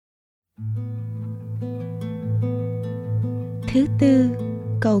Thứ tư,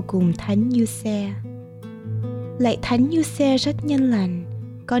 cầu cùng Thánh Guise. Lạy Thánh Guise rất nhân lành,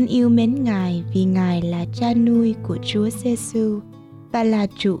 con yêu mến Ngài vì Ngài là cha nuôi của Chúa Giêsu và là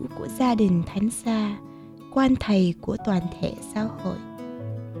chủ của gia đình Thánh Gia, quan thầy của toàn thể giáo hội.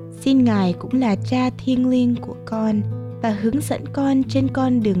 Xin Ngài cũng là cha thiêng liêng của con và hướng dẫn con trên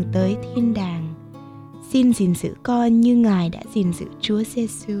con đường tới thiên đàng. Xin gìn giữ con như Ngài đã gìn giữ Chúa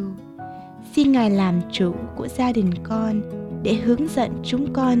Giêsu. Xin Ngài làm chủ của gia đình con để hướng dẫn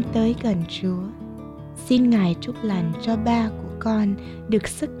chúng con tới gần Chúa. Xin Ngài chúc lành cho ba của con được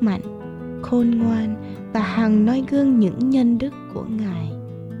sức mạnh, khôn ngoan và hằng noi gương những nhân đức của Ngài.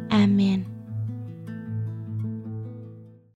 Amen.